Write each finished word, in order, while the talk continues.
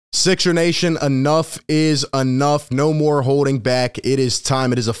Sixer Nation, enough is enough. No more holding back. It is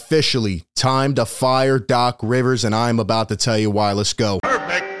time. It is officially time to fire Doc Rivers, and I'm about to tell you why. Let's go.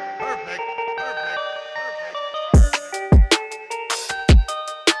 Perfect.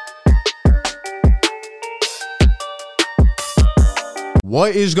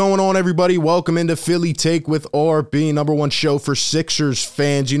 What is going on, everybody? Welcome into Philly Take with RB, number one show for Sixers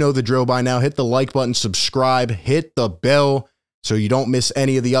fans. You know the drill by now. Hit the like button, subscribe, hit the bell so you don't miss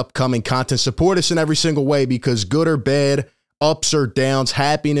any of the upcoming content. Support us in every single way because good or bad, ups or downs,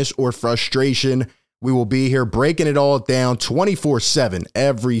 happiness or frustration, we will be here breaking it all down 24/7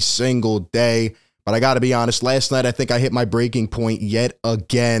 every single day. But I got to be honest, last night I think I hit my breaking point yet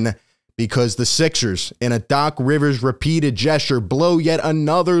again, because the Sixers, in a Doc Rivers repeated gesture, blow yet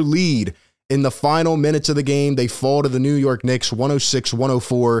another lead in the final minutes of the game. They fall to the New York Knicks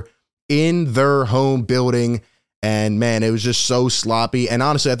 106-104 in their home building. And man, it was just so sloppy. And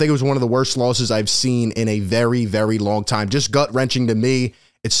honestly, I think it was one of the worst losses I've seen in a very, very long time. Just gut-wrenching to me.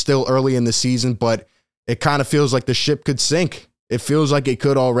 It's still early in the season, but it kind of feels like the ship could sink. It feels like it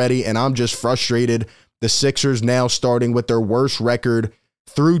could already, and I'm just frustrated. The Sixers now starting with their worst record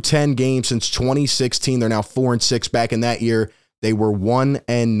through 10 games since 2016. They're now 4-6. Back in that year, they were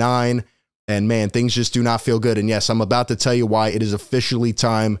 1-9. And man, things just do not feel good. And yes, I'm about to tell you why it is officially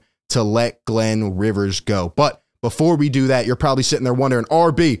time to let Glenn Rivers go. But before we do that, you're probably sitting there wondering,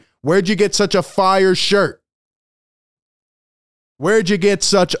 RB, where'd you get such a fire shirt? Where'd you get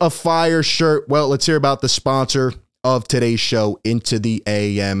such a fire shirt? Well, let's hear about the sponsor of today's show, Into the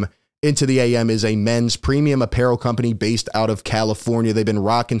AM. Into the AM is a men's premium apparel company based out of California. They've been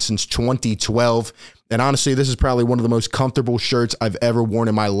rocking since 2012. And honestly, this is probably one of the most comfortable shirts I've ever worn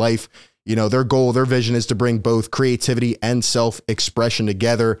in my life. You know, their goal, their vision is to bring both creativity and self-expression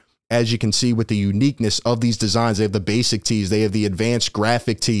together. As you can see with the uniqueness of these designs, they have the basic tees, they have the advanced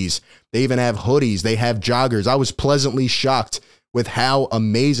graphic tees, they even have hoodies, they have joggers. I was pleasantly shocked with how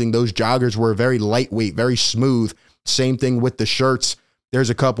amazing those joggers were. Very lightweight, very smooth. Same thing with the shirts. There's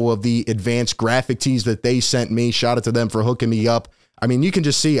a couple of the advanced graphic tees that they sent me. Shout out to them for hooking me up. I mean, you can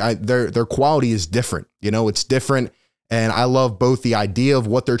just see their quality is different. You know, it's different. And I love both the idea of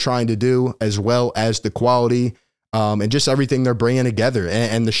what they're trying to do as well as the quality. And just everything they're bringing together.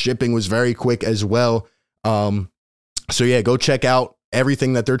 And the shipping was very quick as well. So yeah, go check out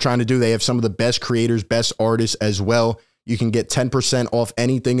everything that they're trying to do. They have some of the best creators, best artists as well. You can get 10% off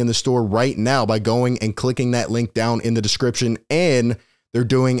anything in the store right now by going and clicking that link down in the description. And they're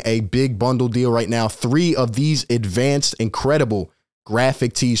doing a big bundle deal right now. 3 of these advanced, incredible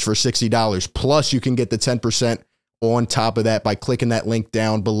graphic tees for $60. Plus, you can get the 10% on top of that by clicking that link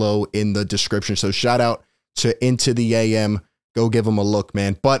down below in the description. So shout out to Into the AM. Go give them a look,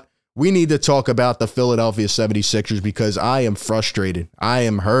 man. But we need to talk about the Philadelphia 76ers because I am frustrated. I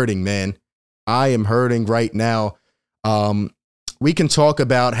am hurting, man. I am hurting right now. We can talk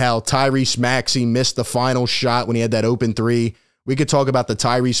about how Tyrese Maxey missed the final shot when he had that open 3. We could talk about the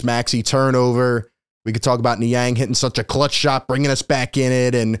Tyrese Maxey turnover. We could talk about Niang hitting such a clutch shot, bringing us back in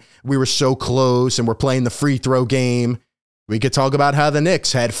it, and we were so close, and we're playing the free throw game. We could talk about how the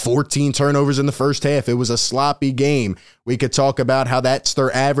Knicks had 14 turnovers in the first half. It was a sloppy game. We could talk about how that's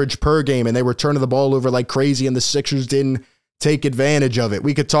their average per game, and they were turning the ball over like crazy, and the Sixers didn't take advantage of it.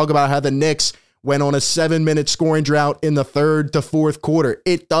 We could talk about how the Knicks went on a 7-minute scoring drought in the third to fourth quarter.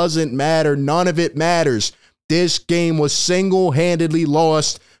 It doesn't matter. None of it matters. This game was single-handedly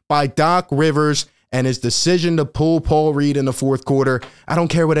lost by Doc Rivers and his decision to pull Paul Reed in the fourth quarter. I don't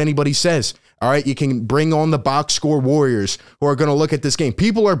care what anybody says. All right, you can bring on the box score warriors who are going to look at this game.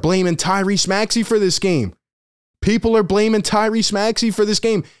 People are blaming Tyrese Maxey for this game. People are blaming Tyrese Maxey for this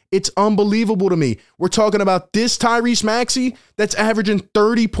game. It's unbelievable to me. We're talking about this Tyrese Maxey that's averaging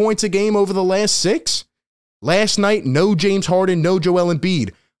 30 points a game over the last 6. Last night, no James Harden, no Joel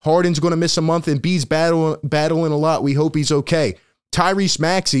Embiid. Harden's going to miss a month. Embiid's battling a lot. We hope he's okay. Tyrese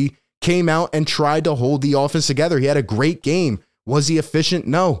Maxey came out and tried to hold the offense together. He had a great game. Was he efficient?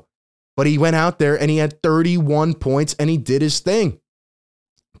 No. But he went out there and he had 31 points and he did his thing.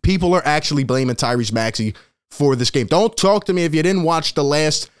 People are actually blaming Tyrese Maxey for this game. Don't talk to me if you didn't watch the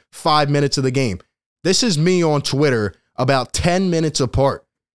last 5 minutes of the game. This is me on Twitter about 10 minutes apart.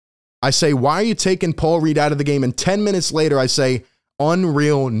 I say, why are you taking Paul Reed out of the game? And 10 minutes later, I say,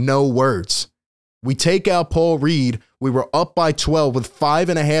 unreal, no words. We take out Paul Reed. We were up by 12 with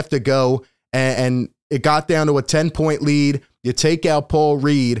 5.5 to go. And it got down to a 10-point lead. You take out Paul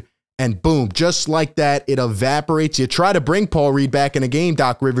Reed. And boom, just like that, it evaporates. You try to bring Paul Reed back in the game,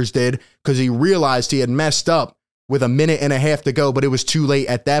 Doc Rivers did, because he realized he had messed up with 1.5 minutes to go, but it was too late.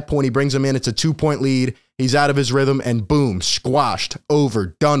 At that point, he brings him in. It's a 2-point lead. He's out of his rhythm and boom, squashed,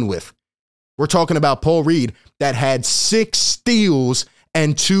 over, done with. We're talking about Paul Reed that had 6 steals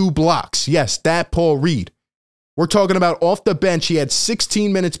and 2 blocks. Yes, that Paul Reed. We're talking about off the bench. He had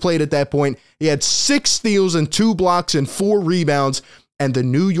 16 minutes played at that point. He had 6 steals and 2 blocks and 4 rebounds, and the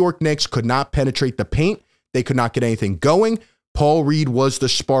New York Knicks could not penetrate the paint. They could not get anything going. Paul Reed was the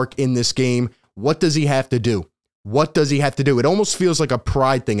spark in this game. What does he have to do? What does he have to do? It almost feels like a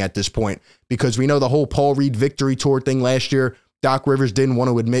pride thing at this point because we know the whole Paul Reed victory tour thing last year. Doc Rivers didn't want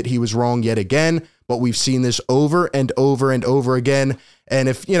to admit he was wrong yet again, but we've seen this over and over and over again. And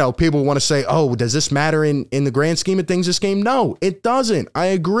if, people want to say, oh, does this matter in the grand scheme of things, this game? No, it doesn't. I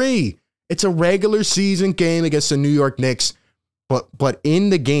agree. It's a regular season game against the New York Knicks. But in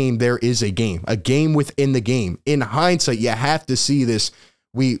the game, there is a game within the game. In hindsight, you have to see this.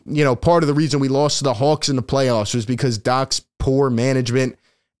 Part of the reason we lost to the Hawks in the playoffs was because Doc's poor management.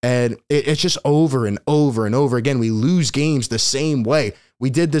 And it's just over and over and over again. We lose games the same way.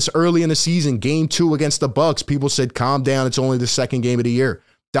 We did this early in the season, game 2 against the Bucks. People said, calm down. It's only the second game of the year.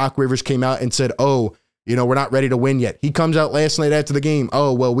 Doc Rivers came out and said, we're not ready to win yet. He comes out last night after the game.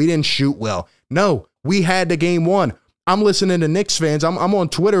 Oh, well, we didn't shoot well. No, we had the game won. I'm listening to Knicks fans. I'm on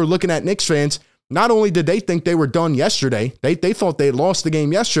Twitter looking at Knicks fans. Not only did they think they were done yesterday, they thought they had lost the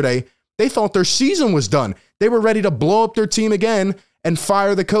game yesterday. They thought their season was done. They were ready to blow up their team again and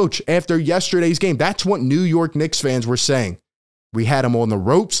fire the coach after yesterday's game. That's what New York Knicks fans were saying. We had them on the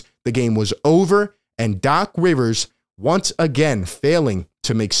ropes. The game was over. And Doc Rivers, once again, failing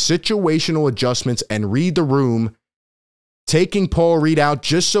to make situational adjustments and read the room, taking Paul Reed out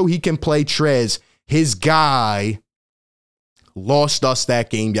just so he can play Trez, his guy, lost us that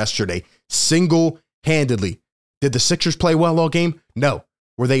game yesterday, single-handedly. Did the Sixers play well all game? No.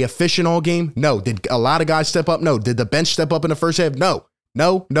 Were they efficient all game? No. Did a lot of guys step up? No. Did the bench step up in the first half? No.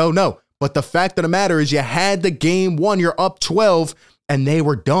 No. But the fact of the matter is you had the game won. You're up 12, and they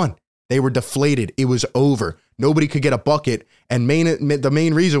were done. They were deflated. It was over. Nobody could get a bucket, and the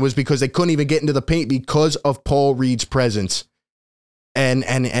main reason was because they couldn't even get into the paint because of Paul Reed's presence.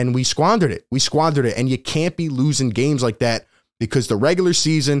 And we squandered it. And you can't be losing games like that because the regular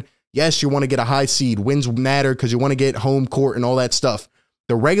season, yes, you want to get a high seed. Wins matter because you want to get home court and all that stuff.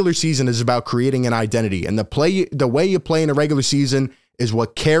 The regular season is about creating an identity, and the way you play in a regular season is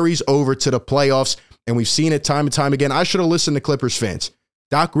what carries over to the playoffs, and we've seen it time and time again. I should have listened to Clippers fans.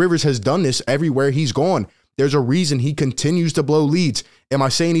 Doc Rivers has done this everywhere he's gone. There's a reason he continues to blow leads. Am I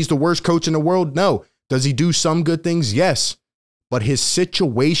saying he's the worst coach in the world? No. Does he do some good things? Yes. But his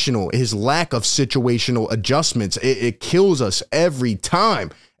lack of situational adjustments, it kills us every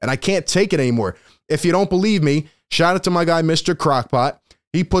time, and I can't take it anymore. If you don't believe me, shout out to my guy, Mr. Crockpot.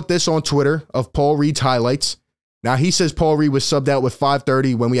 He put this on Twitter of Paul Reed's highlights. Now, he says Paul Reed was subbed out with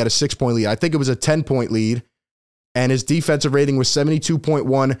 5:30 when we had a 6-point lead. I think it was a 10-point lead, and his defensive rating was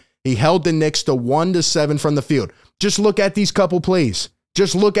 72.1. He held the Knicks to 1-7 from the field. Just look at these couple plays.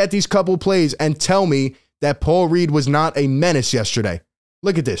 And tell me that Paul Reed was not a menace yesterday.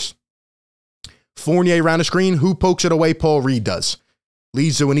 Look at this. Fournier around the screen. Who pokes it away? Paul Reed does.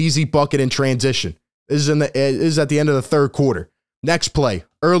 Leads to an easy bucket in transition. This is at the end of the third quarter. Next play,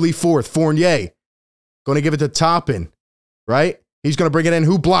 early fourth, Fournier. Going to give it to Toppin, right? He's going to bring it in.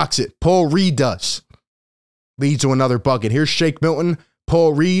 Who blocks it? Paul Reed does. Leads to another bucket. Here's Shake Milton,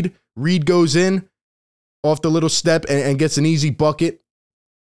 Paul Reed. Reed goes in off the little step and gets an easy bucket.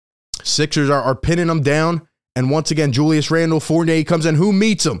 Sixers are pinning him down. And once again, Julius Randle, Fournier comes in. Who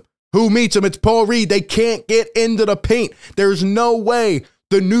meets him? It's Paul Reed. They can't get into the paint. There's no way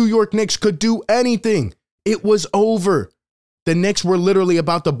the New York Knicks could do anything. It was over. The Knicks were literally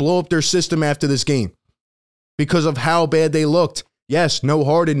about to blow up their system after this game because of how bad they looked. Yes, no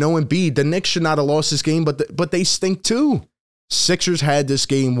Harden, no Embiid. The Knicks should not have lost this game, but they stink too. Sixers had this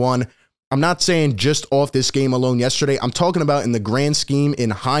game won. I'm not saying just off this game alone yesterday. I'm talking about in the grand scheme, in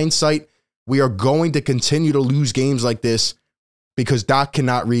hindsight, we are going to continue to lose games like this because Doc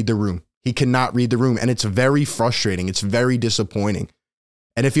cannot read the room. He cannot read the room, and it's very frustrating. It's very disappointing.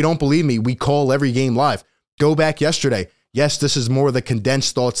 And if you don't believe me, we call every game live. Go back yesterday. Yes, this is more of the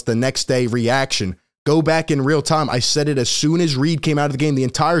condensed thoughts, the next day reaction. Go back in real time. I said it as soon as Reed came out of the game. The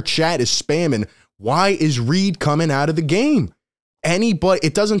entire chat is spamming. Why is Reed coming out of the game?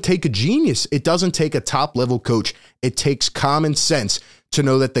 It doesn't take a genius. It doesn't take a top-level coach. It takes common sense to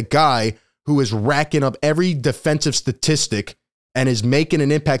know that the guy who is racking up every defensive statistic and is making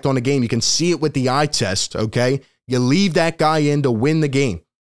an impact on the game, you can see it with the eye test, okay? You leave that guy in to win the game.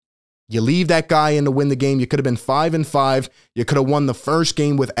 You could have been 5-5. You could have won the first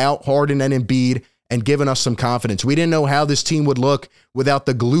game without Harden and Embiid and given us some confidence. We didn't know how this team would look without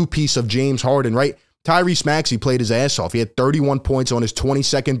the glue piece of James Harden, right? Tyrese Maxey played his ass off. He had 31 points on his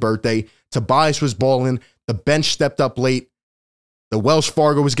 22nd birthday. Tobias was balling. The bench stepped up late. The Wells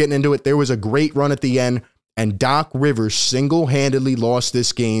Fargo was getting into it. There was a great run at the end, and Doc Rivers single-handedly lost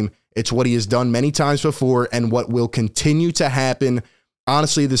this game. It's what he has done many times before and what will continue to happen.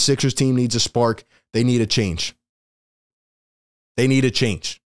 Honestly, the Sixers team needs a spark. They need a change. They need a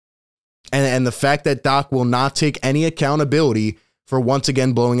change. And the fact that Doc will not take any accountability for once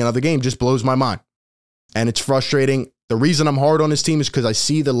again blowing another game just blows my mind. And it's frustrating. The reason I'm hard on this team is because I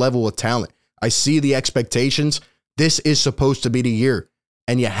see the level of talent. I see the expectations. This is supposed to be the year.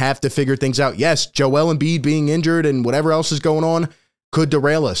 And you have to figure things out. Yes, Joel Embiid being injured and whatever else is going on could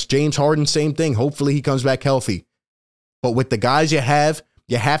derail us. James Harden, same thing. Hopefully he comes back healthy. But with the guys you have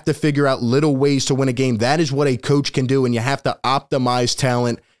to figure out little ways to win a game. That is what a coach can do, and you have to optimize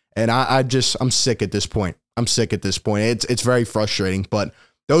talent. And I'm sick at this point. I'm sick at this point. It's very frustrating. But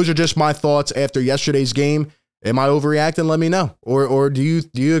those are just my thoughts after yesterday's game. Am I overreacting? Let me know. Or do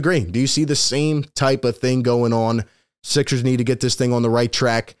you agree? Do you see the same type of thing going on? Sixers need to get this thing on the right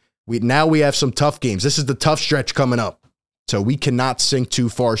track. Now we have some tough games. This is the tough stretch coming up. So we cannot sink too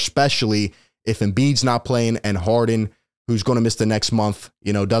far, especially if Embiid's not playing and Harden, who's going to miss the next month,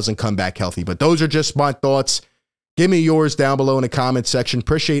 doesn't come back healthy. But those are just my thoughts. Give me yours down below in the comment section.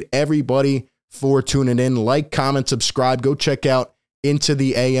 Appreciate everybody for tuning in. Like, comment, subscribe. Go check out Into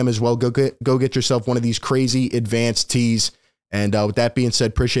the AM as well. Go get yourself one of these crazy advanced tees. And with that being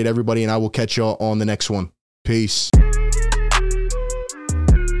said, appreciate everybody, and I will catch y'all on the next one. Peace.